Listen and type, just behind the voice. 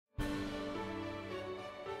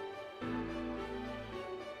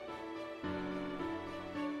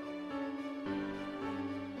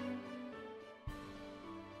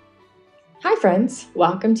Hi, friends.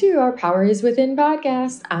 Welcome to our Power is Within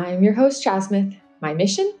podcast. I'm your host, Jasmine. My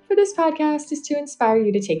mission for this podcast is to inspire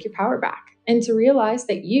you to take your power back and to realize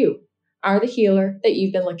that you are the healer that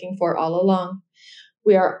you've been looking for all along.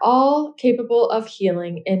 We are all capable of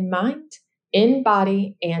healing in mind, in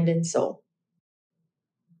body, and in soul.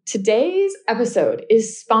 Today's episode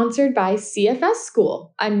is sponsored by CFS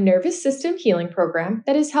School, a nervous system healing program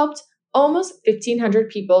that has helped almost 1,500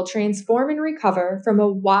 people transform and recover from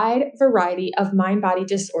a wide variety of mind-body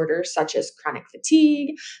disorders such as chronic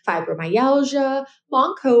fatigue, fibromyalgia,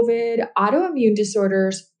 long COVID, autoimmune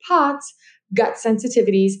disorders, POTS, gut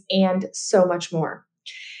sensitivities, and so much more.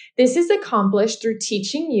 This is accomplished through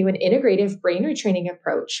teaching you an integrative brain retraining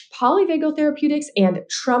approach, polyvagal therapeutics, and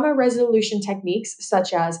trauma resolution techniques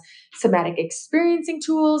such as somatic experiencing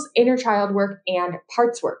tools, inner child work, and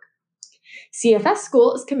parts work. CFS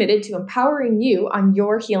School is committed to empowering you on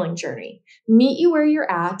your healing journey, meet you where you're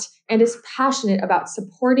at, and is passionate about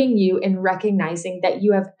supporting you in recognizing that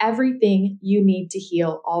you have everything you need to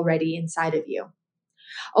heal already inside of you.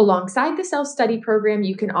 Alongside the self-study program,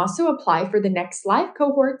 you can also apply for the next live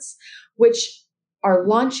cohorts, which are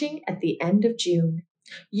launching at the end of June.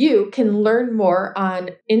 You can learn more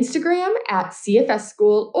on Instagram at CFS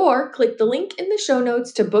School or click the link in the show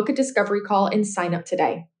notes to book a discovery call and sign up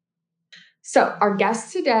today. So our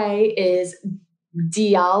guest today is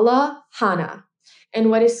Diala Hanna. And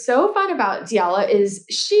what is so fun about Diala is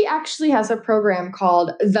she actually has a program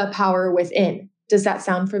called The Power Within. Does that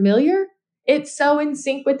sound familiar? It's so in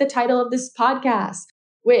sync with the title of this podcast,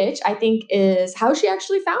 which I think is how she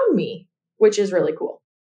actually found me, which is really cool.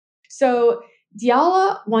 So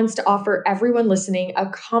Diala wants to offer everyone listening a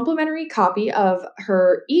complimentary copy of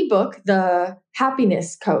her ebook, The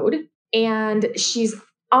Happiness Code. And she's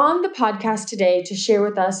on the podcast today to share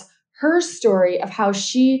with us her story of how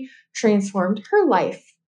she transformed her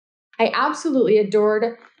life. I absolutely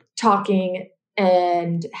adored talking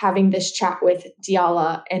and having this chat with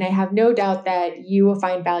Diala, and I have no doubt that you will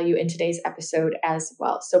find value in today's episode as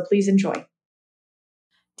well. So please enjoy.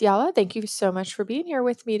 Diala, thank you so much for being here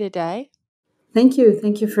with me today. Thank you.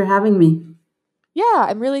 Thank you for having me. Yeah,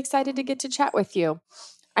 I'm really excited to get to chat with you.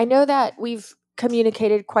 I know that we've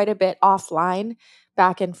communicated quite a bit offline,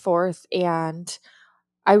 back and forth, and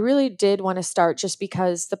I really did want to start just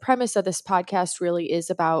because the premise of this podcast really is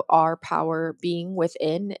about our power being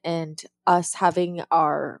within and us having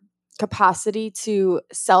our capacity to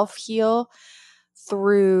self-heal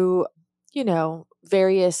through,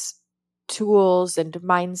 various tools and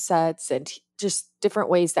mindsets and just different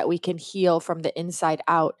ways that we can heal from the inside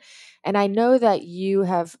out. And I know that you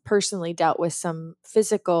have personally dealt with some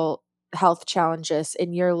physical health challenges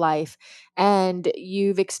in your life, and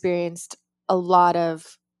you've experienced a lot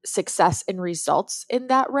of success and results in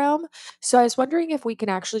that realm. So I was wondering if we can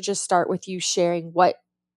actually just start with you sharing what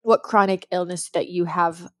chronic illness that you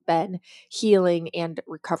have been healing and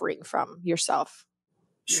recovering from yourself.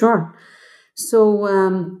 Sure. So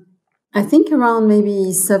I think around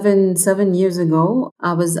maybe seven years ago,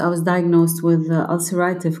 I was diagnosed with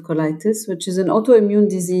ulcerative colitis, which is an autoimmune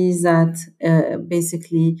disease that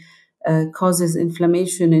basically causes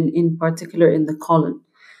inflammation, in particular in the colon.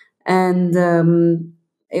 And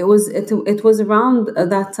it was around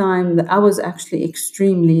that time that I was actually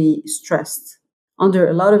extremely stressed, under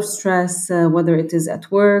a lot of stress, whether it is at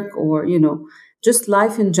work or just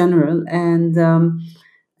life in general. And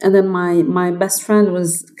then my best friend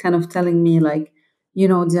was kind of telling me, like,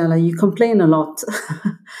 Diala, you complain a lot.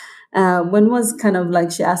 When was kind of like,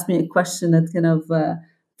 she asked me a question that kind of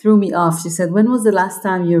threw me off. She said, when was the last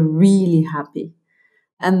time you're really happy?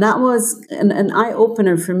 And that was an eye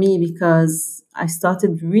opener for me, because I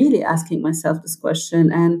started really asking myself this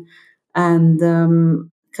question, and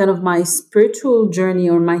kind of my spiritual journey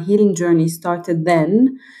or my healing journey started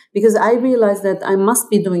then, because I realized that I must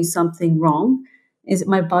be doing something wrong. Is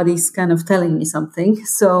my body's kind of telling me something?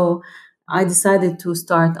 So I decided to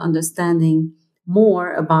start understanding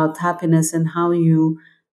more about happiness and how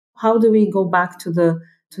do we go back to the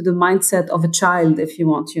mindset of a child, if you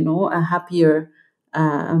want, a happier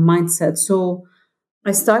mindset. So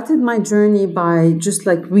I started my journey by just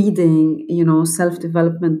like reading,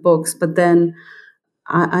 self-development books, but then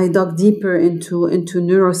I dug deeper into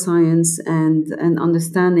neuroscience and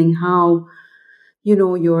understanding how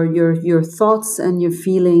your thoughts and your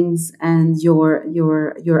feelings and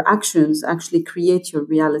your actions actually create your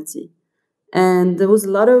reality. And there was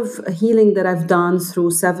a lot of healing that I've done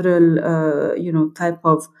through several type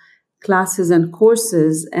of classes and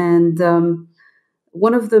courses. And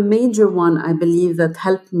one of the major one, I believe, that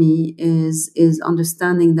helped me is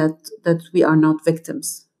understanding that we are not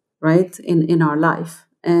victims, right, in our life.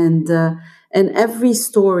 And every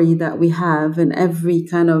story that we have in every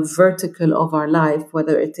kind of vertical of our life,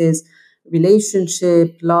 whether it is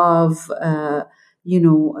relationship, love,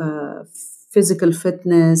 physical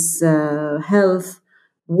fitness, health,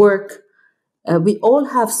 work, we all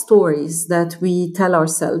have stories that we tell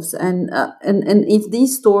ourselves, and if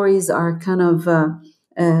these stories are kind of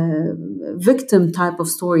victim type of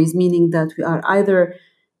stories, meaning that we are either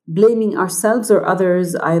blaming ourselves or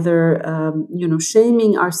others, either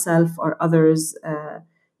shaming ourselves or others,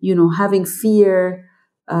 having fear,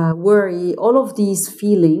 worry, all of these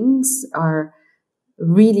feelings are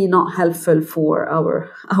really not helpful for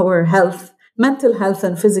our health, mental health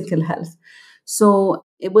and physical health. So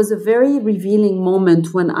it was a very revealing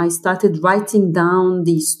moment when I started writing down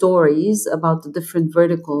these stories about the different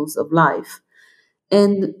verticals of life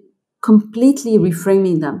and completely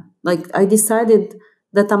reframing them. Like, I decided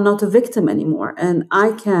that I'm not a victim anymore, and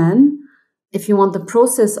I can, if you want, the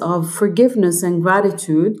process of forgiveness and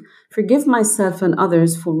gratitude, forgive myself and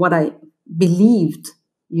others for what I believed,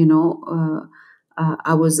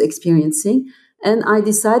 I was experiencing. And I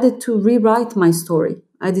decided to rewrite my story.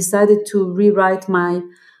 I decided to rewrite my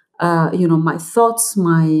thoughts,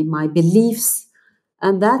 my beliefs.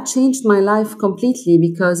 And that changed my life completely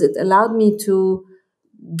because it allowed me to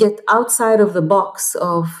get outside of the box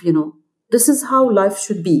of, this is how life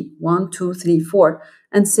should be, 1, 2, 3, 4,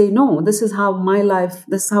 and say, no, this is how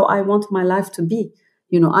I want my life to be.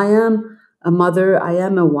 I am a mother, I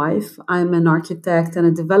am a wife, I'm an architect and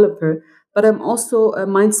a developer, but I'm also a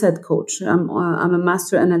mindset coach. I'm a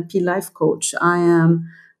master NLP life coach. I am,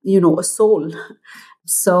 a soul.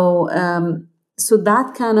 So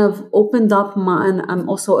that kind of opened up and I'm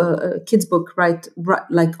also a kids book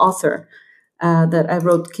like author. That I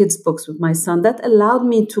wrote kids books with my son. That allowed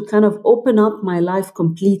me to kind of open up my life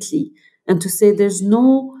completely and to say there's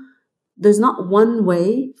not one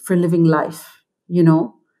way for living life,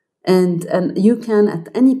 and you can at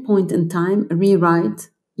any point in time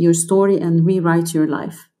rewrite your story and rewrite your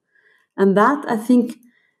life. And that, I think,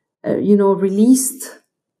 released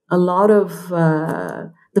a lot of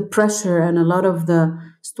the pressure and a lot of the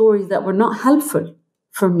stories that were not helpful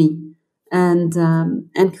for me, and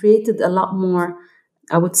created a lot more,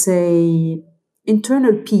 I would say,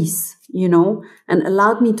 internal peace, and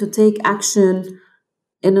allowed me to take action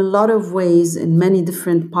in a lot of ways in many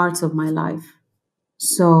different parts of my life.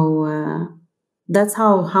 So that's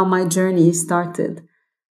how my journey started.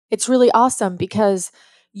 It's really awesome because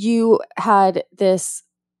you had this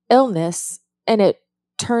illness and it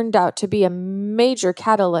turned out to be a major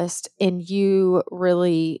catalyst in you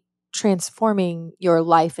really transforming your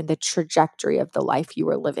life and the trajectory of the life you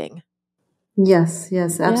were living. Yes, Yeah.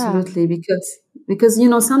 absolutely. Because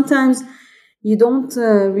sometimes you don't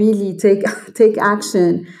really take take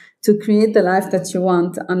action to create the life that you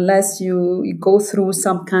want unless you go through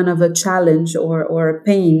some kind of a challenge or a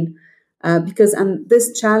pain. And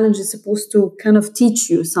this challenge is supposed to kind of teach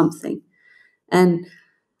you something. And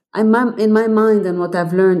in my mind, and what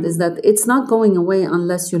I've learned is that it's not going away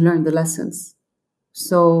unless you learn the lessons.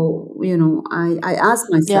 So, I ask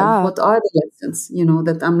myself, Yeah. what are the lessons,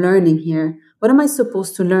 that I'm learning here? What am I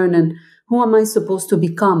supposed to learn, and who am I supposed to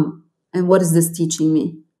become? And what is this teaching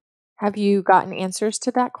me? Have you gotten answers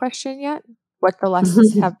to that question yet? What the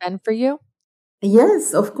lessons have been for you?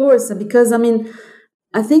 Yes, of course. Because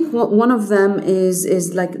I think one of them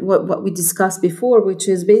is like what we discussed before, which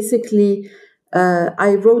is basically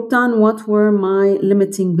I wrote down what were my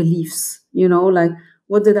limiting beliefs. Like,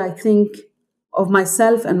 what did I think of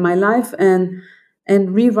myself and my life, and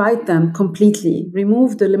rewrite them completely.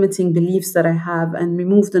 Remove the limiting beliefs that I have, and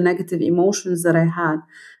remove the negative emotions that I had.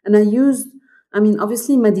 And I used,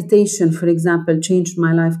 obviously, meditation, for example, changed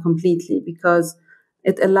my life completely because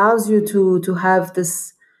it allows you to have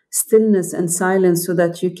this stillness and silence so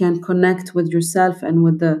that you can connect with yourself and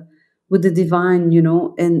with the divine,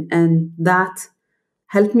 and that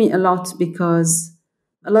helped me a lot because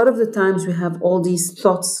a lot of the times we have all these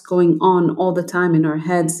thoughts going on all the time in our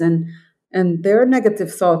heads, and they're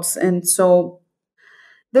negative thoughts, and so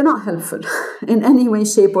they're not helpful in any way,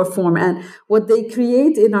 shape, or form. And what they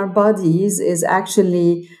create in our bodies is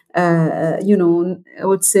actually, I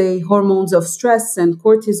would say, hormones of stress and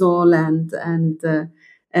cortisol,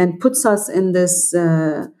 and puts us in this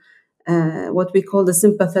what we call the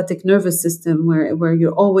sympathetic nervous system, where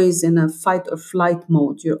you're always in a fight or flight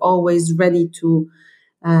mode. You're always ready to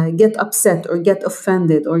get upset or get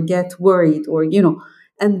offended or get worried,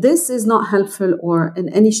 and this is not helpful or in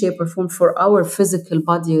any shape or form for our physical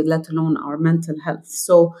body, let alone our mental health.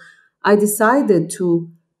 So I decided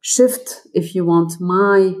to shift, if you want,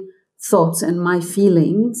 my thoughts and my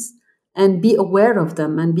feelings, and be aware of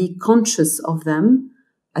them and be conscious of them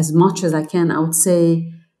as much as I can. I would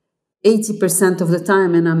say 80% of the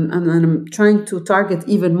time, and I'm trying to target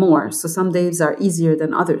even more. So some days are easier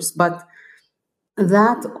than others, but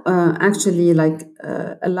that actually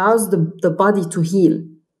allows the body to heal,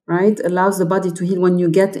 right? Allows the body to heal when you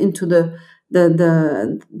get into the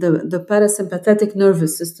parasympathetic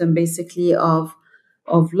nervous system, basically of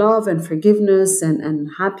love and forgiveness and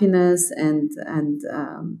happiness and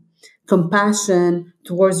compassion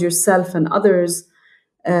towards yourself and others.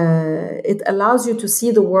 It allows you to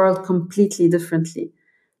see the world completely differently.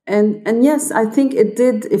 And yes, I think it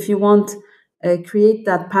did, if you want, create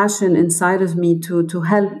that passion inside of me to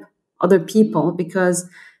help other people, because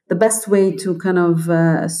the best way to kind of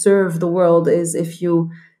serve the world is if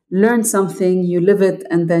you learn something, you live it,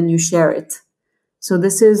 and then you share it. So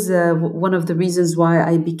this is one of the reasons why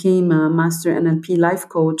I became a master NLP life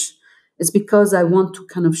coach. It's because I want to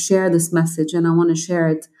kind of share this message, and I want to share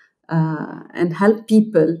it and help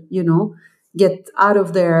people, get out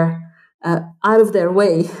of their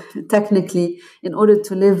way, technically, in order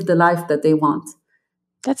to live the life that they want.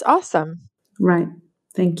 That's awesome. Right.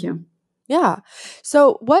 Thank you. Yeah.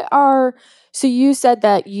 So you said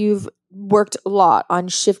that you've worked a lot on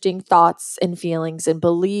shifting thoughts and feelings and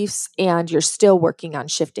beliefs, and you're still working on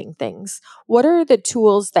shifting things. What are the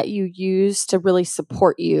tools that you use to really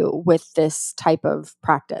support you with this type of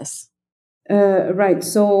practice? Right.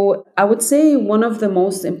 So I would say one of the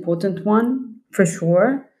most important one, for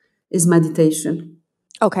sure, is meditation.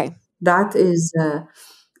 Okay. That is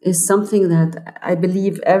something that I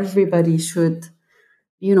believe everybody should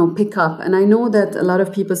pick up. And I know that a lot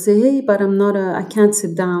of people say, hey, but I can't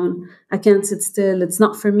sit down, I can't sit still, it's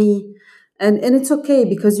not for me. And it's okay,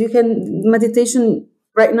 because you can meditation.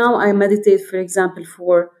 Right now I meditate, for example,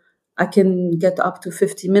 I can get up to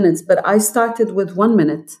 50 minutes, but I started with 1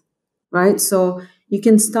 minute, right? So you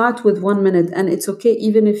can start with 1 minute, and it's okay.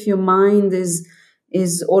 Even if your mind is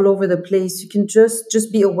all over the place, you can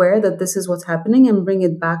just be aware that this is what's happening and bring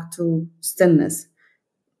it back to stillness.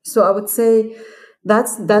 So I would say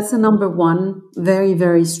that's a number one, very,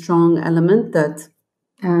 very strong element that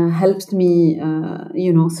helped me,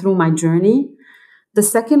 through my journey. The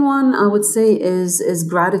second one I would say is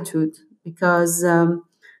gratitude, because a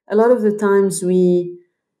lot of the times we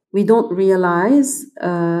don't realize,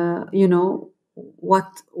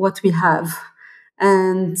 what we have,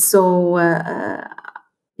 and so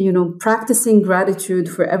practicing gratitude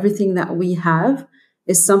for everything that we have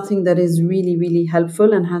is something that is really, really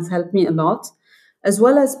helpful and has helped me a lot, as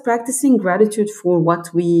well as practicing gratitude for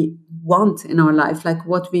what we want in our life, like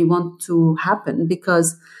what we want to happen.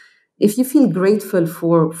 Because if you feel grateful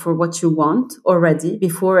for what you want already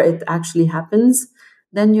before it actually happens,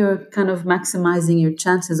 then you're kind of maximizing your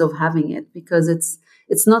chances of having it, because it's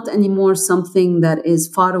not anymore something that is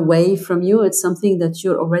far away from you. It's something that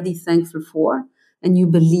you're already thankful for, and you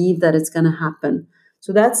believe that it's going to happen.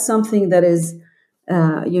 So that's something that is,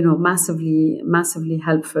 massively, massively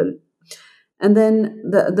helpful. And then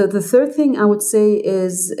the third thing I would say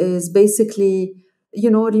is basically,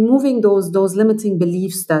 removing those limiting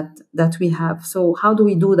beliefs that we have. So how do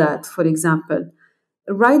we do that? For example,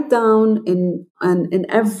 write down in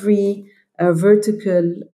every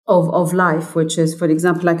vertical of life, which is, for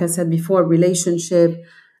example, like I said before, relationship,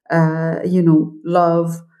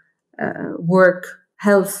 love, work,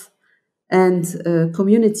 health, and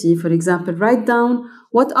community. For example, write down,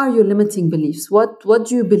 what are your limiting beliefs? What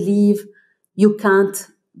do you believe you can't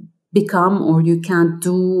become, or you can't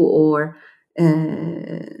do, or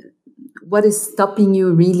what is stopping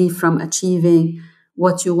you really from achieving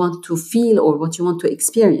what you want to feel or what you want to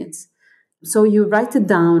experience? So you write it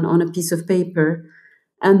down on a piece of paper,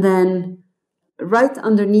 and then right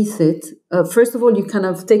underneath it, first of all, you kind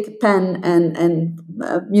of take a pen and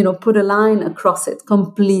put a line across it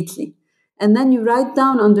completely, and then you write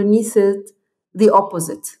down underneath it the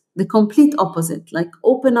opposite, the complete opposite. Like,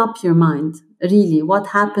 open up your mind. Really, what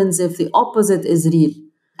happens if the opposite is real?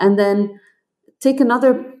 And then take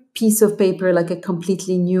another piece of paper, like a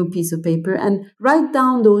completely new piece of paper, and write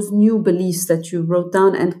down those new beliefs that you wrote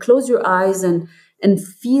down, and close your eyes and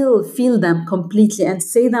feel them completely, and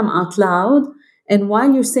say them out loud. And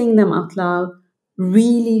while you're saying them out loud,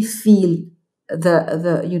 really feel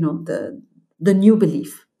the new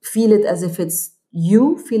belief. Feel it as if it's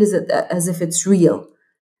you. Feel it as if it's real.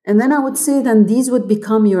 And then I would say then these would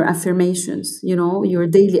become your affirmations, your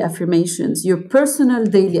daily affirmations, your personal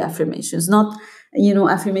daily affirmations, not,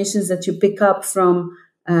 affirmations that you pick up from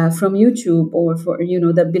YouTube, or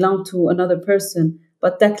that belong to another person,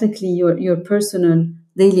 but technically your personal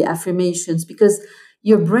daily affirmations, because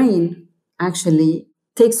your brain actually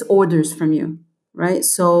takes orders from you, right?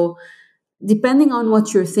 So depending on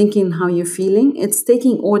what you're thinking, how you're feeling, it's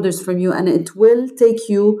taking orders from you, and it will take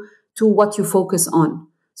you to what you focus on.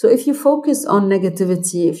 So if you focus on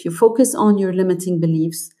negativity, if you focus on your limiting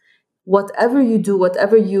beliefs, whatever you do,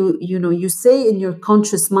 whatever you say in your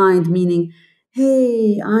conscious mind, meaning,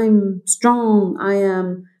 hey, I'm strong, I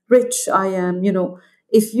am rich, I am,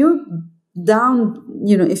 if you're down,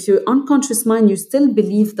 if your unconscious mind, you still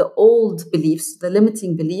believe the old beliefs, the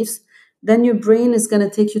limiting beliefs, then your brain is going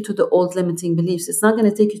to take you to the old limiting beliefs. It's not going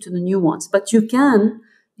to take you to the new ones. But you can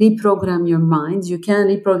reprogram your mind. You can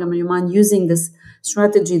reprogram your mind using this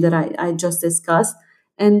strategy that I just discussed,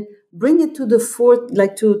 and bring it to the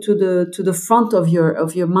to the front of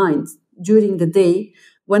your mind during the day.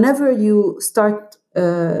 Whenever you start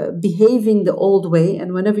behaving the old way,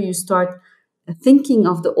 and whenever you start thinking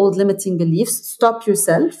of the old limiting beliefs, stop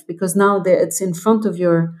yourself, because now there it's in front of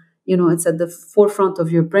your, it's at the forefront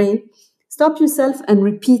of your brain. Stop yourself and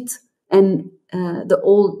repeat and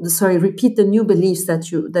repeat the new beliefs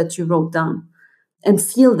that you wrote down, and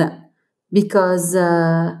feel them, because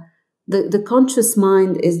the conscious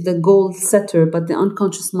mind is the goal setter, but the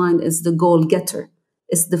unconscious mind is the goal getter.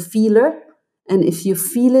 It's the feeler, and if you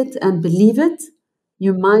feel it and believe it,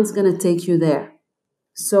 your mind's going to take you there.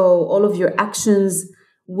 So all of your actions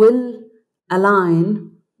will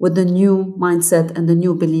align with the new mindset and the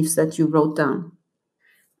new beliefs that you wrote down.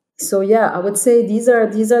 So yeah, I would say these are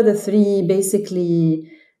the three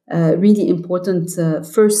basically really important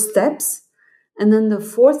first steps. And then the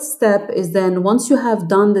fourth step is, then once you have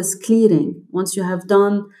done this clearing, once you have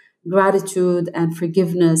done gratitude and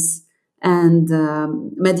forgiveness and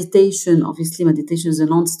meditation, obviously meditation is a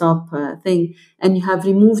non-stop thing, and you have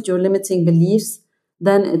removed your limiting beliefs,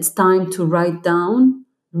 then it's time to write down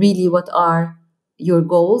really what are your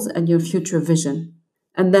goals and your future vision.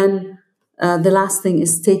 And then the last thing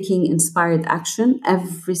is taking inspired action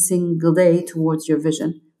every single day towards your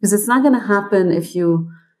vision. Because it's not going to happen if you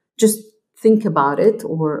just think about it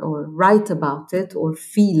or write about it or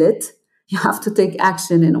feel it. You have to take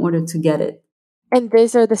action in order to get it. And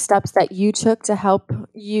these are the steps that you took to help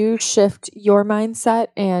you shift your mindset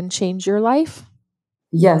and change your life?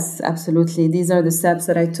 Yes, absolutely. These are the steps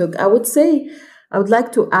that I took. I would say, I would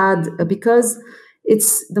like to add, because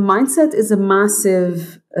it's the mindset is a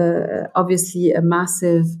massive, obviously a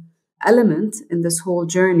massive element in this whole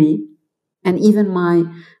journey. And even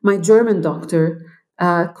my German doctor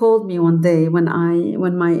called me one day when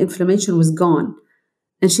my inflammation was gone,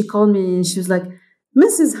 and she called me and she was like,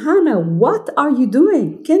 "Mrs. Hanna, what are you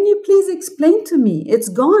doing? Can you please explain to me? It's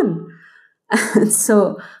gone." And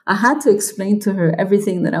so I had to explain to her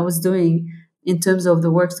everything that I was doing in terms of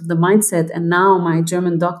the works of the mindset. And now my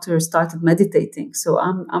German doctor started meditating. So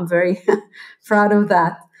I'm very proud of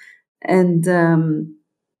that. And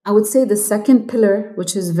I would say the second pillar,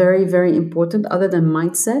 which is very, very important, other than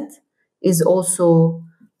mindset, is also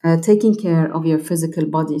taking care of your physical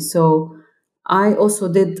body. So I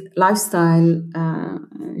also did lifestyle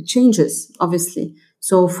changes, obviously.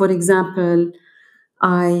 So, for example,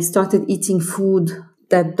 I started eating food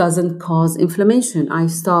that doesn't cause inflammation. I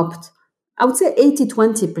stopped, I would say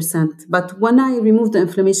 80-20%. But when I removed the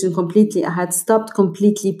inflammation completely, I had stopped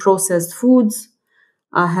completely processed foods.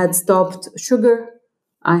 I had stopped sugar.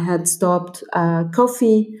 I had stopped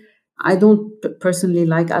coffee. I don't personally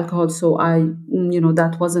like alcohol, so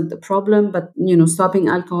that wasn't the problem. But, stopping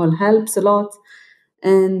alcohol helps a lot.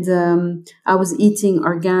 And I was eating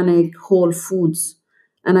organic whole foods.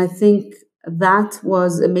 And I think that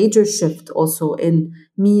was a major shift also in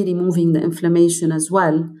me removing the inflammation as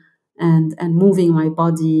well, and moving my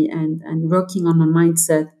body and working on my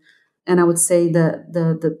mindset. And I would say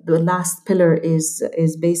the last pillar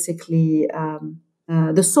is basically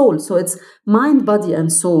the soul. So it's mind, body,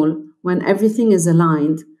 and soul. When everything is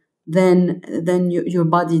aligned, then your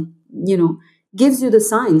body, gives you the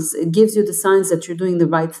signs. It gives you the signs that you're doing the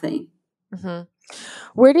right thing. Mm-hmm.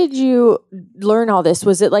 Where did you learn all this?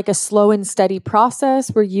 Was it like a slow and steady process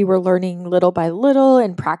where you were learning little by little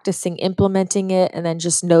and practicing implementing it and then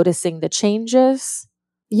just noticing the changes?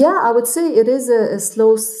 Yeah, I would say it is a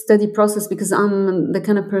slow, steady process, because I'm the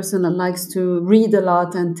kind of person that likes to read a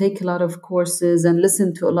lot and take a lot of courses and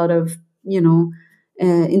listen to a lot of,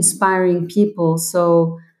 inspiring people.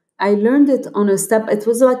 So I learned it on a step. It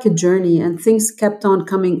was like a journey, and things kept on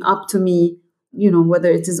coming up to me, whether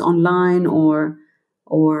it is online or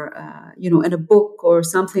in a book or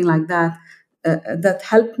something like that, that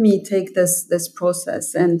helped me take this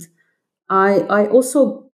process. And I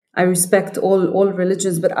also, I respect all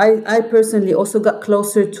religions, but I personally also got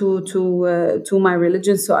closer to my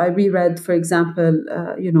religion. So I reread, for example,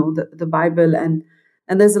 the Bible, and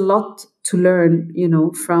And there's a lot to learn,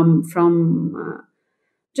 from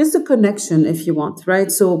just a connection, if you want,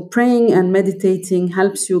 right? So praying and meditating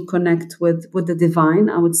helps you connect with the divine.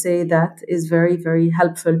 I would say that is very, very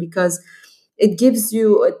helpful, because it gives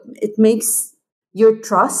you, it makes your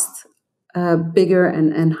trust bigger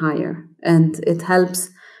and higher, and it helps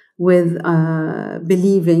with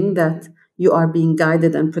believing that you are being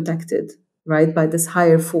guided and protected, right, by this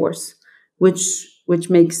higher force, which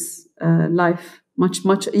makes life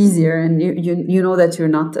much easier, and you know that you're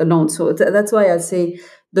not alone. So that's why I say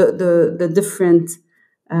the different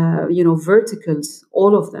verticals,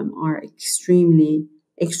 all of them are extremely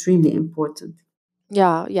important.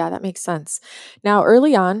 Yeah, that makes sense. Now,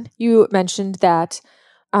 early on, you mentioned that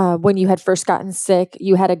when you had first gotten sick,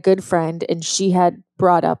 you had a good friend, and she had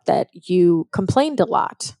brought up that you complained a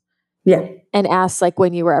lot Yeah. and asked like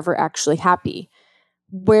when you were ever actually happy.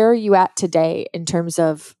 Where are you at today in terms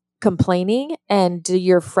of complaining? And do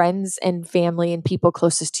your friends and family and people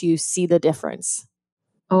closest to you see the difference?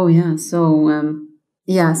 Oh yeah. So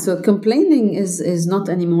so complaining is not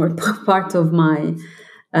anymore part of my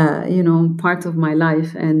part of my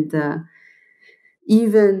life. And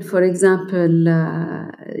even, for example,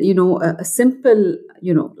 a simple,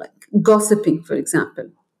 like gossiping, for example,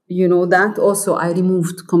 that also I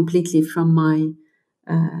removed completely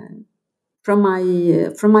uh, from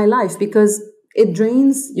my life, because it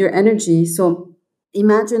drains your energy. So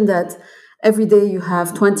imagine that every day you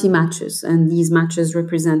have 20 matches, and these matches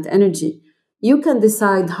represent energy. You can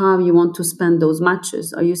decide how you want to spend those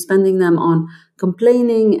matches. Are you spending them on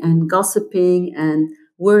complaining and gossiping and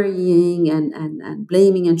worrying and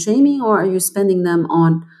blaming and shaming, or are you spending them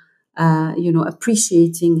on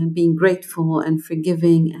appreciating and being grateful and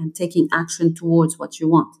forgiving and taking action towards what you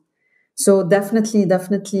want? So definitely, this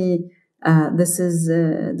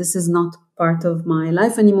is not part of my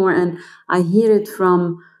life anymore, and I hear it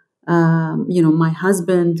from my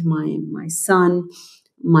husband, my son,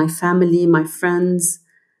 my family, my friends,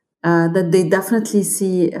 that they definitely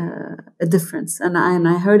see a difference. And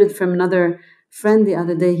I heard it from another friend the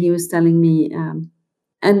other day. He was telling me,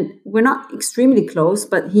 and we're not extremely close,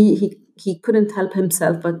 but he couldn't help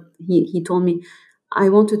himself. But he told me, I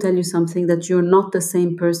want to tell you something, that you're not the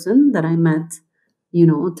same person that I met,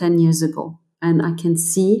 10 years ago. And I can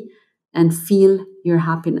see and feel your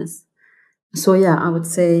happiness. So, yeah, I would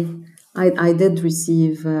say I did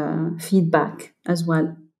receive feedback as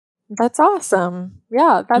well. That's awesome.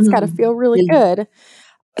 Yeah, that's got to Mhm. feel really Yeah. good.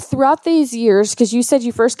 Throughout these years, because you said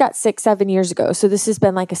you first got sick 7 years ago, so this has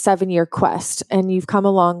been like a 7 year quest and you've come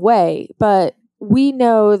a long way. But we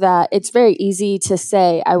know that it's very easy to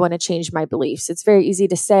say, I want to change my beliefs. It's very easy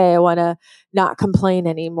to say, I want to not complain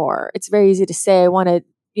anymore. It's very easy to say, I want to,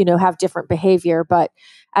 have different behavior. But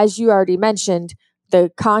as you already mentioned, the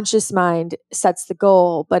conscious mind sets the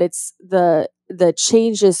goal, but it's the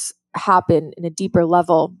changes happen in a deeper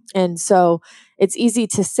level. And so it's easy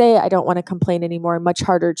to say, I don't want to complain anymore, and much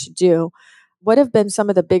harder to do. What have been some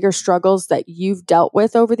of the bigger struggles that you've dealt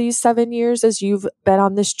with over these 7 years as you've been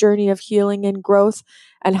on this journey of healing and growth?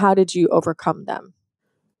 And how did you overcome them?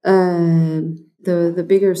 The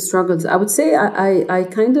bigger struggles, I would say, I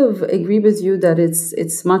kind of agree with you that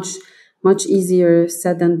it's much easier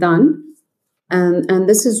said than done, and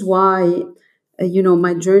this is why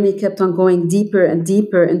my journey kept on going deeper and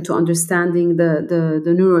deeper into understanding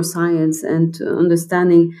the neuroscience, and to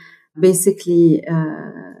understanding basically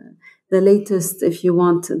the latest, if you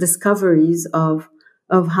want, discoveries of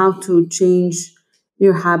how to change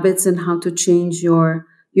your habits and how to change your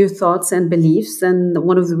thoughts and beliefs. And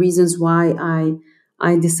one of the reasons why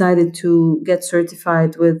I decided to get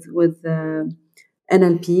certified with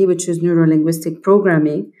NLP, which is neuro linguistic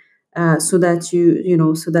programming, so that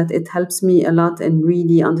so that it helps me a lot in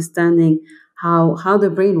really understanding how the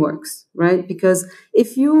brain works, right? Because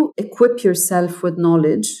if you equip yourself with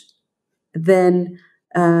knowledge, then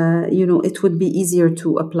it would be easier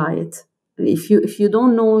to apply it. If you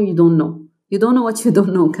don't know, you don't know. You don't know what you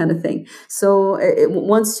don't know, kind of thing. So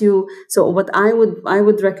what I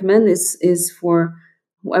would recommend is for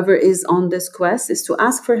whoever is on this quest is to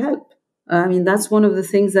ask for help. I mean, that's one of the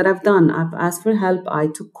things that I've done. I've asked for help. I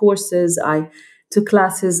took courses. I took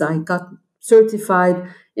classes. I got certified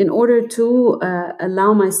in order to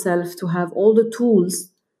allow myself to have all the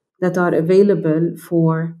tools that are available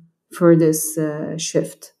for this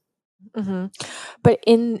shift. hmm But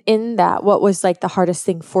in that, what was like the hardest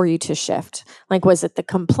thing for you to shift? Like, was it the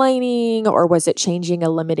complaining, or was it changing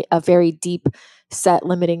a very deep set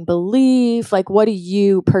limiting belief? Like, what do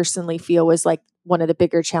you personally feel was like one of the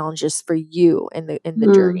bigger challenges for you in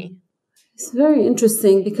the journey? Hmm. It's very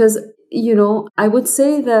interesting because I would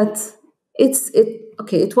say that it's it.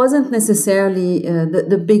 okay, it wasn't necessarily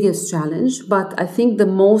the biggest challenge, but I think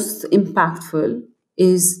the most impactful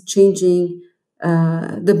is changing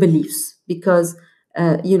the beliefs because,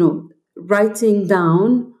 writing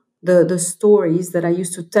down the stories that I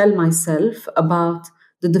used to tell myself about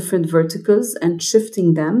the different verticals and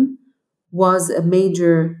shifting them was a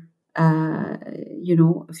major,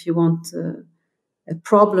 if you want, a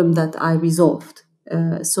problem that I resolved.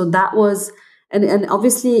 So that was, and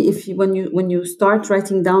obviously, if you, when you start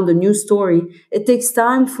writing down the new story, it takes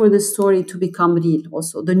time for the story to become real.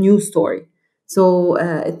 Also, the new story. So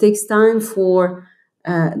it takes time for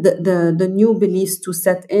the new beliefs to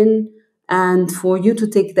set in, and for you to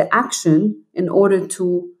take the action in order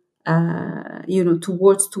to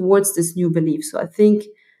towards this new belief. So I think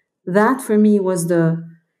that for me was the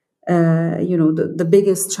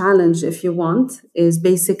biggest challenge, if you want, is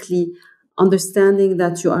basically understanding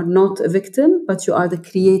that you are not a victim, but you are the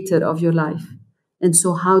creator of your life. And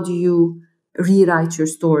so, how do you rewrite your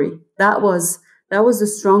story? That was the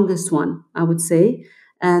strongest one, I would say,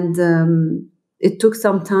 and it took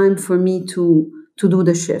some time for me to do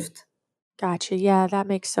the shift. Gotcha. Yeah, that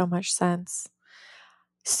makes so much sense.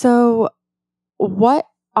 So, what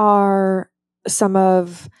are some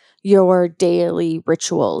of your daily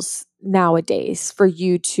rituals nowadays for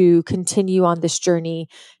you to continue on this journey,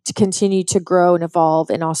 to continue to grow and evolve,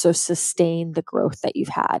 and also sustain the growth that you've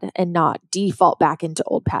had and not default back into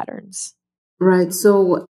old patterns? Right.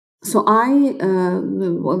 So I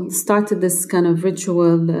started this kind of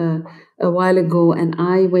ritual a while ago, and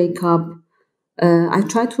I wake up. I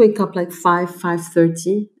try to wake up like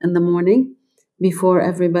 5:30 in the morning before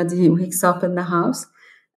everybody wakes up in the house.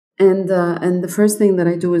 And the first thing that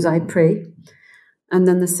I do is I pray, and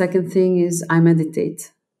then the second thing is I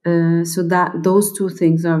meditate. So that those two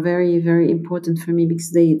things are very, very important for me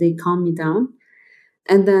because they calm me down.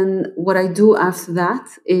 And then what I do after that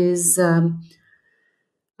is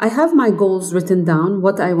I have my goals written down,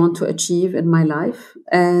 what I want to achieve in my life,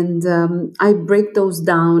 and I break those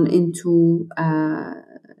down into,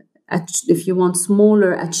 if you want,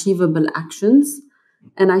 smaller achievable actions.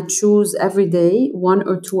 And I choose every day one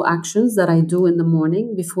or two actions that I do in the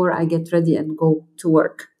morning before I get ready and go to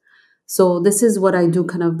work. So this is what I do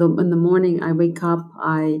kind of in the morning. I wake up,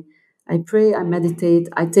 I pray, I meditate,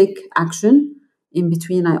 I take action. In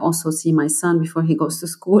between, I also see my son before he goes to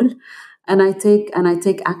school. And I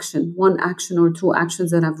take action, one action or two actions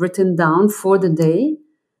that I've written down for the day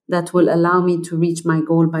that will allow me to reach my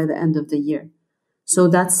goal by the end of the year. So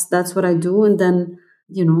that's what I do. And then,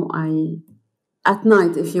 I at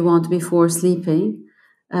night, if you want, before sleeping,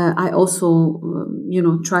 I also,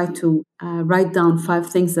 try to write down 5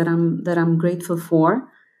 things that I'm grateful for,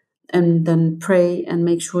 and then pray and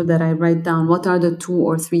make sure that I write down what are the 2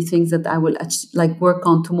 or 3 things that I will work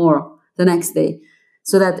on tomorrow, the next day,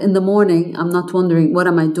 so that in the morning I'm not wondering what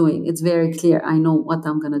am I doing. It's very clear. I know what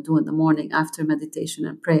I'm going to do in the morning after meditation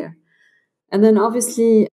and prayer. And then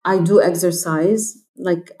obviously I do exercise.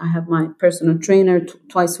 Like I have my personal trainer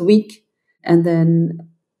twice a week, and then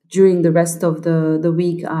during the rest of the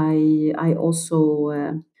week, I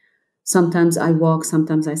also sometimes I walk,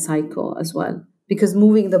 sometimes I cycle as well, because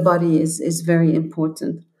moving the body is very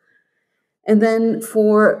important. And then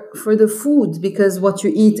for the food, because what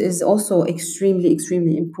you eat is also extremely,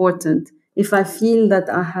 extremely important. If I feel that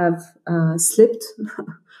I have slipped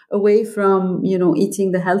away from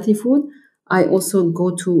eating the healthy food, I also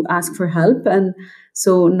go to ask for help. And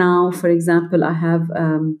so now, for example, I have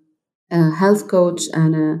a health coach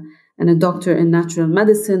and a doctor in natural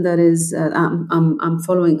medicine that is I'm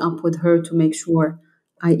following up with her to make sure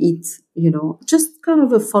I eat, just kind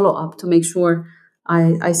of a follow up to make sure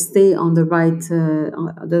I stay on the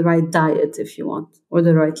right diet, if you want, or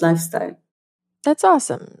the right lifestyle. That's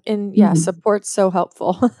awesome. And yeah, Mhm. support's so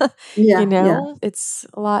helpful. Yeah, yeah, It's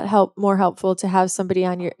a lot more helpful to have somebody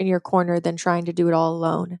in your corner than trying to do it all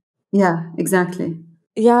alone. yeah, exactly.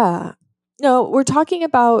 Yeah. No, we're talking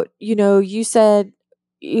about, you said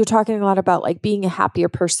you're talking a lot about like being a happier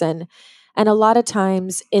person. And a lot of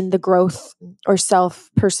times in the growth or self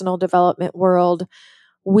personal development world,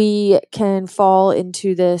 we can fall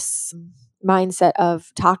into this mindset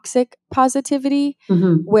of toxic positivity,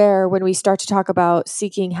 Hmm. where when we start to talk about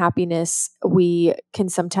seeking happiness, we can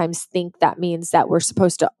sometimes think that means that we're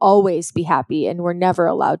supposed to always be happy and we're never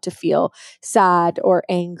allowed to feel sad or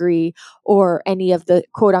angry or any of the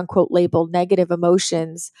quote unquote labeled negative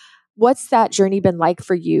emotions. What's that journey been like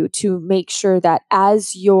for you to make sure that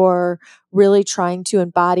as you're really trying to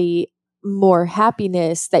embody more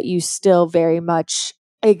happiness, that you still very much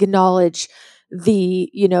acknowledge the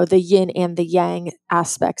yin and the yang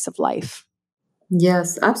aspects of life?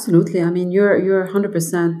 Yes, absolutely. I mean, you're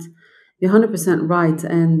 100%, you're 100% right,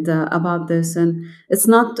 and about this, and it's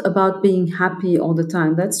not about being happy all the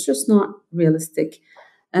time. That's just not realistic,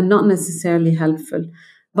 and not necessarily helpful.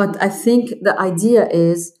 But I think the idea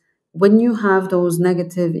is when you have those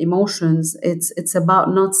negative emotions, it's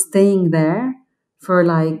about not staying there for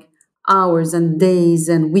like hours and days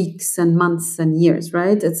and weeks and months and years,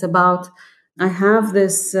 right? It's about I have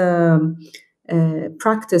this.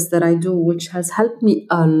 Practice that I do, which has helped me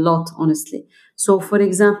a lot, honestly. So, for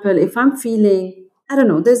example, if I'm feeling, I don't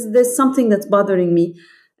know, there's something that's bothering me,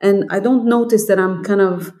 and I don't notice that I'm kind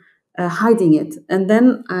of hiding it, and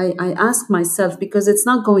then I ask myself because it's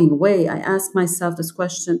not going away. I ask myself this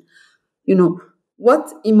question, you know, what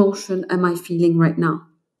emotion am I feeling right now?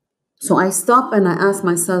 So I stop and I ask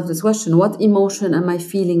myself this question: what emotion am I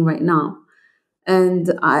feeling right now?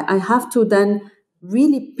 And I have to then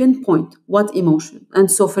really pinpoint what emotion.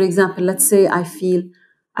 And so, for example, let's say I feel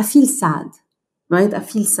sad, right? I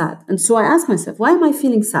feel sad, and so I ask myself, why am I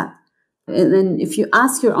feeling sad? And then if you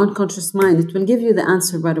ask your unconscious mind, it will give you the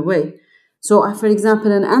answer right away. So, for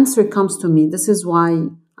example, an answer comes to me. This is why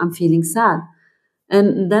I'm feeling sad.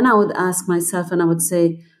 And then I would ask myself, and I would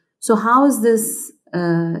say, so how is this,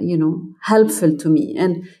 helpful to me?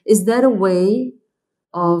 And is there a way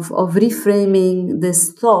of reframing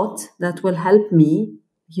this thought that will help me,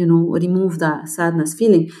 remove that sadness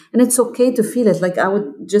feeling? And it's okay to feel it. Like I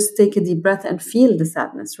would just take a deep breath and feel the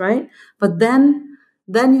sadness, right? But then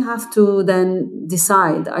you have to then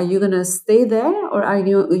decide: are you going to stay there, or are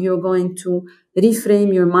you're going to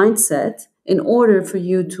reframe your mindset in order for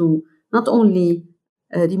you to not only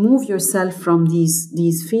remove yourself from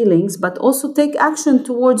these feelings, but also take action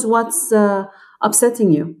towards what's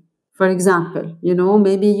upsetting you. For example,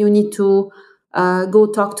 maybe you need to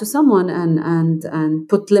go talk to someone and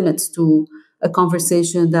put limits to a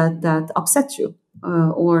conversation that upsets you,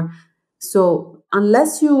 or so.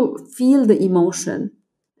 Unless you feel the emotion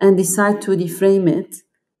and decide to reframe it,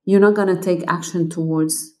 you're not going to take action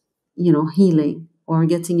towards healing or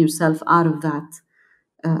getting yourself out of that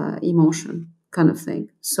emotion kind of thing.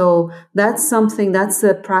 So that's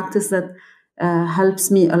a practice that helps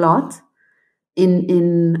me a lot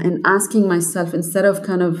in asking myself, instead of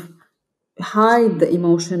kind of hide the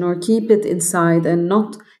emotion or keep it inside and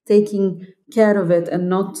not taking care of it and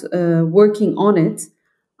not working on it,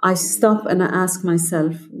 I stop and I ask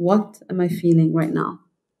myself, what am I feeling right now?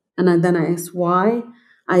 And then I ask why.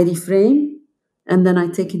 I reframe, and then I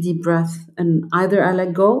take a deep breath, and either I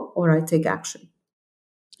let go or I take action.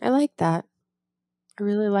 I like that. I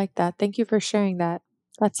really like that. Thank you for sharing that.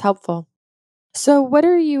 That's helpful. So, what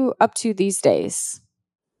are you up to these days?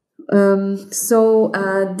 So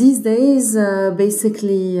these days,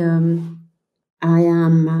 basically, I'm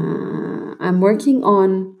working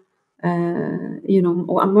on,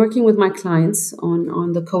 I'm working with my clients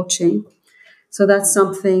on the coaching. So that's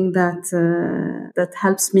something that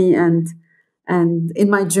helps me and in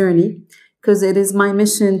my journey, because it is my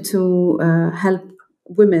mission to help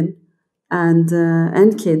women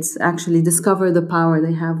and kids actually discover the power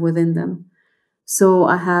they have within them. So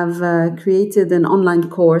I have created an online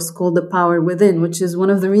course called The Power Within, which is one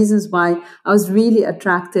of the reasons why I was really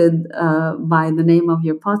attracted by the name of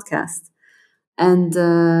your podcast. And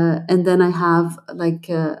then I have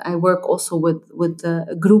I work also with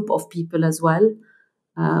a group of people as well,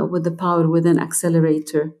 with the Power Within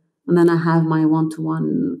Accelerator, and then I have my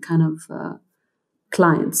one-to-one kind of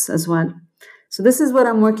clients as well. So this is what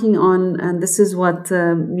I'm working on, and this is what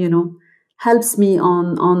helps me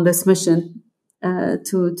on this mission,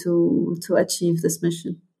 to achieve this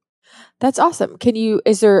mission. That's awesome.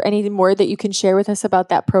 Is there anything more that you can share with us about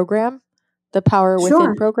that program, the Power Within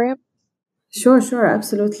Sure, program? sure,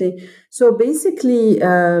 absolutely. So basically,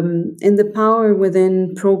 in the Power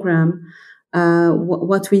Within program,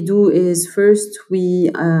 what we do is first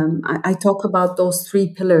I talk about those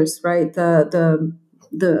three pillars, right? The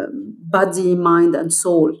body, mind, and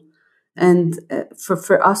soul. And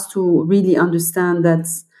for us to really understand that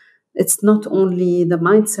it's not only the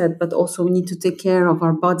mindset, but also we need to take care of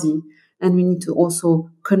our body, and we need to also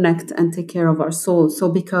connect and take care of our soul. So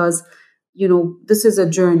because this is a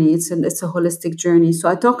journey, it's a holistic journey. So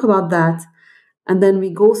I talk about that, and then we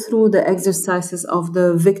go through the exercises of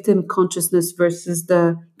the victim consciousness versus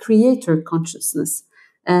the creator consciousness,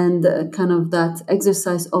 and kind of that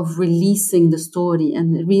exercise of releasing the story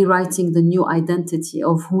and rewriting the new identity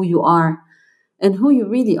of who you are and who you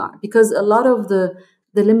really are. Because a lot of the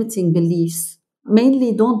limiting beliefs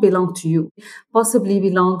mainly don't belong to you, possibly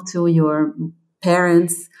belong to your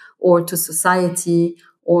parents or to society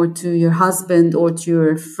or to your husband or to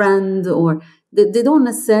your friend, or they don't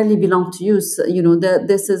necessarily belong to you. So,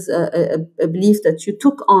 this is a belief that you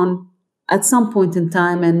took on at some point in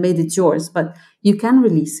time and made it yours, but you can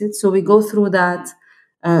release it. So we go through that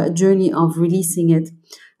journey of releasing it.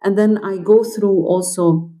 And then I go through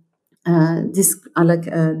also this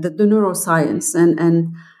the neuroscience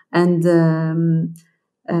and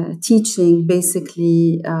teaching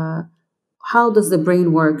basically how does the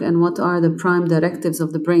brain work and what are the prime directives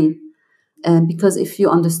of the brain. And because if you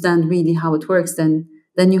understand really how it works, then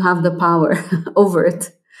you have the power over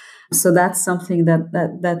it. So that's something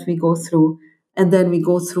that we go through. And then we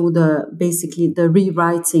go through basically the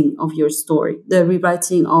rewriting of your story, the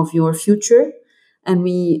rewriting of your future. And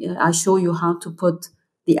I show you how to put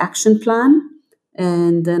the action plan,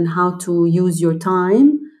 and then how to use your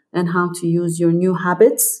time and how to use your new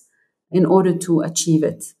habits in order to achieve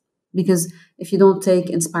it. Because if you don't take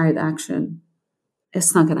inspired action,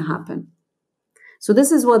 it's not going to happen. So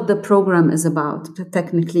this is what the program is about.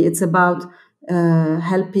 Technically, it's about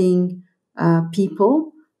helping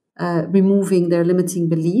people removing their limiting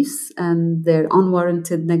beliefs and their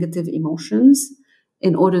unwarranted negative emotions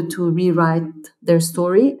in order to rewrite their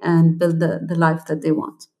story and build the life that they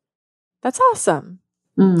want. That's awesome.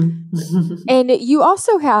 And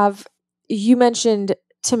you mentioned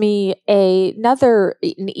to me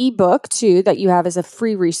an ebook too that you have as a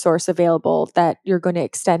free resource available that you're going to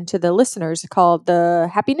extend to the listeners called the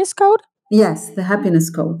Happiness Code. Yes, the Happiness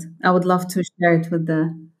Code. I would love to share it with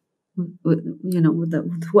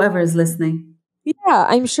whoever is listening. Yeah,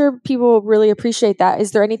 I'm sure people really appreciate that.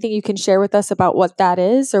 Is there anything you can share with us about what that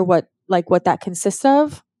is or what that consists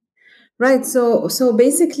of? Right. So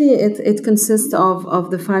basically, it consists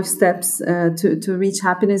of the 5 steps to reach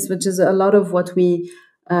happiness, which is a lot of what we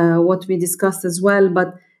discussed as well.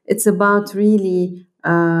 But it's about really,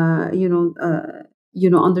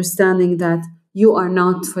 understanding that you are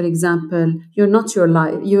not, for example, you're not your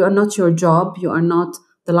life, you are not your job, you are not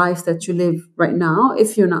the life that you live right now.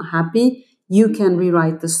 If you're not happy, you can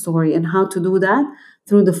rewrite the story, and how to do that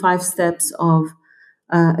through the 5 steps of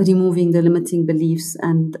removing the limiting beliefs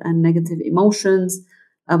and negative emotions,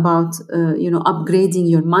 about upgrading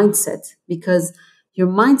your mindset, because your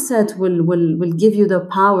mindset will give you the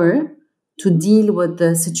power to deal with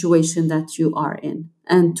the situation that you are in,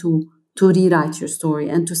 and to rewrite your story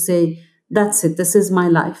and to say, that's it, this is my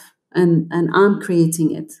life, and I'm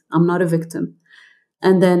creating it, I'm not a victim.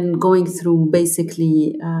 And then going through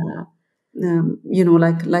basically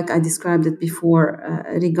like I described it before,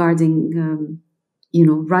 regarding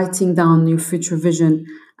writing down your future vision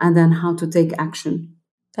and then how to take action.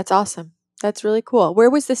 That's awesome. That's really cool. Where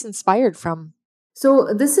was this inspired from? So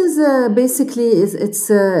this is basically it's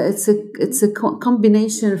a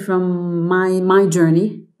combination from my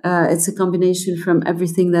journey. It's a combination from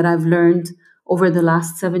everything that I've learned over the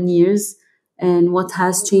last 7 years and what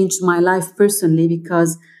has changed my life personally.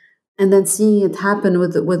 Because and then seeing it happen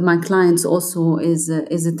with my clients also is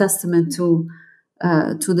a testament to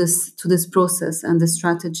this process and this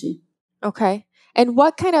strategy. Okay. And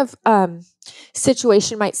what kind of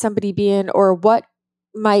situation might somebody be in, or what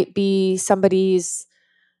might be somebody's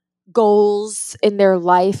goals in their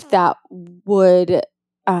life that would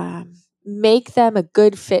make them a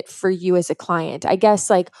good fit for you as a client? I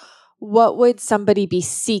guess, what would somebody be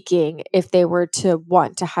seeking if they were to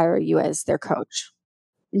want to hire you as their coach?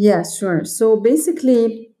 Yeah, sure. So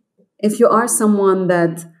basically, if you are someone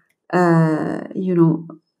that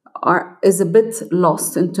is a bit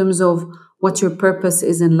lost in terms of what your purpose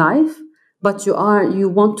is in life, but you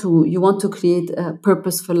want to create a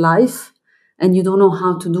purposeful life, and you don't know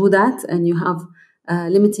how to do that, and you have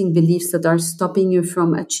limiting beliefs that are stopping you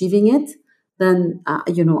from achieving it, then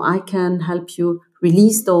I can help you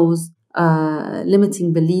release those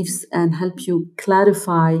limiting beliefs and help you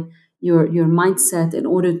clarify your mindset in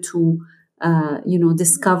order to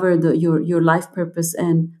discover your life purpose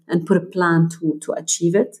and put a plan to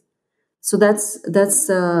achieve it. So that's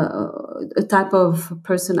a type of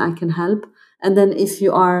person I can help. And then if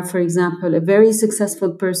you are, for example, a very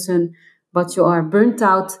successful person, but you are burnt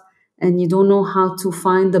out and you don't know how to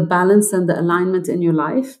find the balance and the alignment in your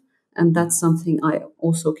life, and that's something I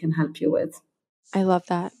also can help you with. I love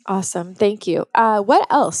that. Awesome. Thank you. What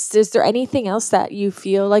else? Is there anything else that you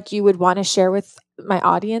feel like you would want to share with my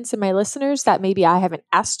audience and my listeners that maybe I haven't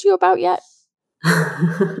asked you about yet?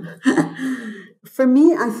 For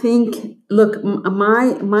me, I think, look,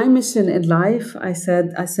 my mission in life, I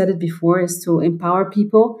said it before, is to empower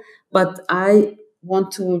people, but I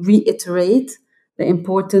want to reiterate the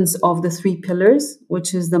importance of the 3 pillars,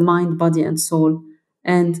 which is the mind, body, and soul,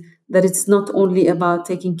 and that it's not only about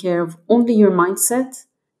taking care of only your mindset,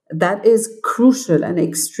 That is crucial and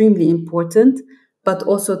extremely important, but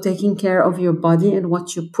also taking care of your body and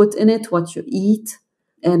what you put in it, what you eat,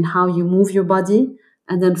 and how you move your body.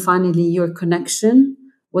 And then finally, your connection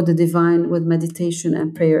with the divine, with meditation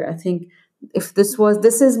and prayer. I think if this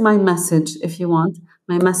is my message, if you want,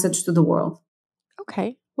 my message to the world.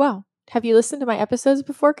 Okay. Well, have you listened to my episodes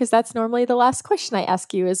before? Because that's normally the last question I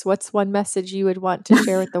ask you is what's one message you would want to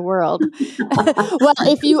share with the world? Well,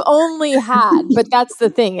 if you only had, but that's the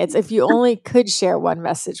thing. It's if you only could share one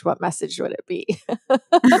message, what message would it be?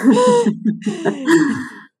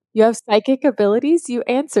 You have psychic abilities. You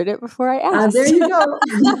answered it before I There asked. you go.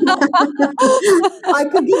 I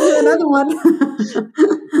could give you another one.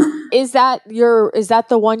 Is that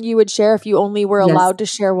the one you would share if you only were Yes, allowed to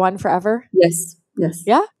share one forever? yes, yes.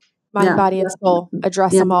 Yeah. Mind, Yeah, body, and yeah, soul.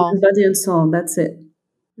 Address yeah. them all. Body and soul. That's it.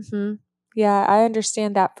 Hmm. Yeah, I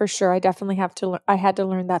understand that for sure. I definitely have to I had to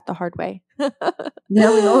learn that the hard way. Yeah,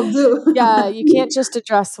 we all Yeah, do. you can't just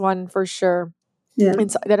address one for sure. Yeah, And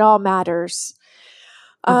so that all matters.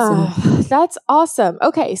 absolutely. That's awesome.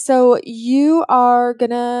 Okay, so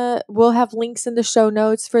we'll have links in the show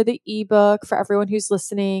notes for the ebook for everyone who's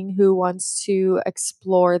listening who wants to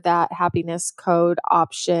explore that happiness code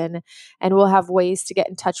option. And we'll have ways to get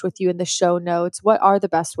in touch with you in the show notes. What are the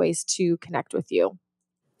best ways to connect with you?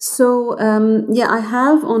 So, yeah, I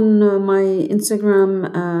have on my Instagram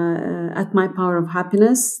at My Power of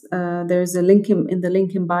Happiness. There's a link in the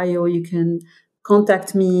link in bio. You can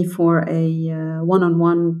contact me for a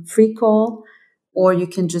one-on-one free call, or you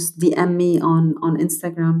can just DM me on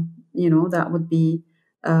Instagram. That would be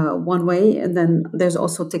one way. And then there's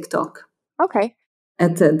also TikTok Okay.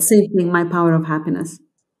 at the same thing, My Power of Happiness.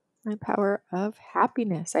 My Power of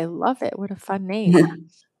Happiness. I love it. What a fun Yeah. name.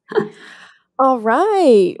 All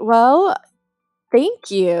right. Well,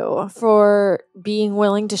 thank you for being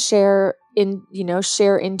willing to share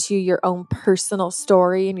into your own personal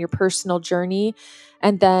story and your personal journey,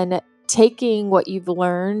 and then taking what you've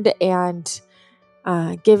learned and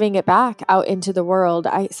giving it back out into the world.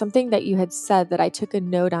 Something that you had said that I took a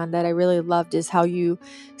note on that I really loved is how you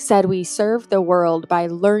said we serve the world by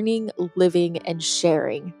learning, living, and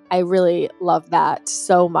sharing. I really love that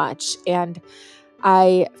so much. And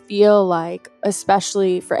I feel like,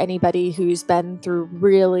 especially for anybody who's been through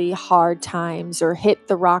really hard times or hit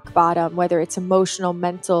the rock bottom, whether it's emotional,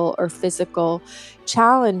 mental, or physical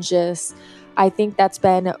challenges, I think that's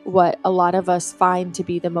been what a lot of us find to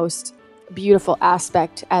be the most beautiful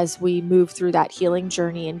aspect as we move through that healing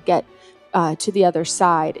journey and get to the other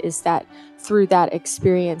side, is that through that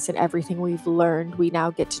experience and everything we've learned, we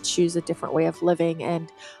now get to choose a different way of living.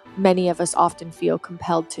 And many of us often feel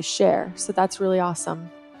compelled to share. So that's really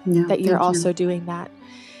awesome Yeah, that you're thank you. also doing that.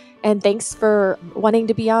 And thanks for wanting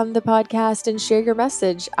to be on the podcast and share your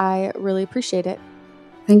message. I really appreciate it.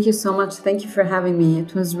 Thank you so much. Thank you for having me.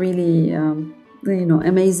 It was really,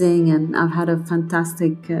 amazing, and I've had a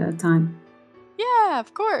fantastic time. Yeah,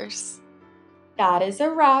 of course. That is a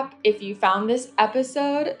wrap. If you found this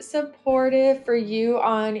episode supportive for you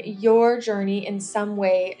on your journey in some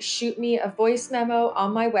way, shoot me a voice memo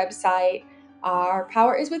on my website,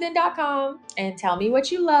 ourpoweriswithin.com, and tell me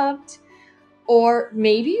what you loved. Or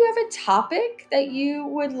maybe you have a topic that you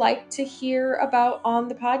would like to hear about on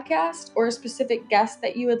the podcast, or a specific guest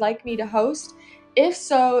that you would like me to host. If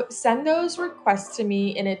so, send those requests to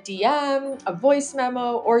me in a DM, a voice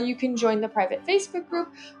memo, or you can join the private Facebook group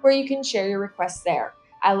where you can share your requests there.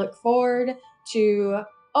 I look forward to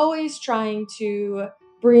always trying to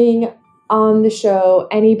bring on the show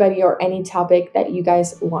anybody or any topic that you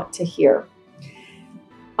guys want to hear.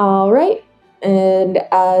 All right. And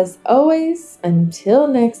as always, until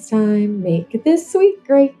next time, make this week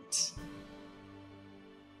great.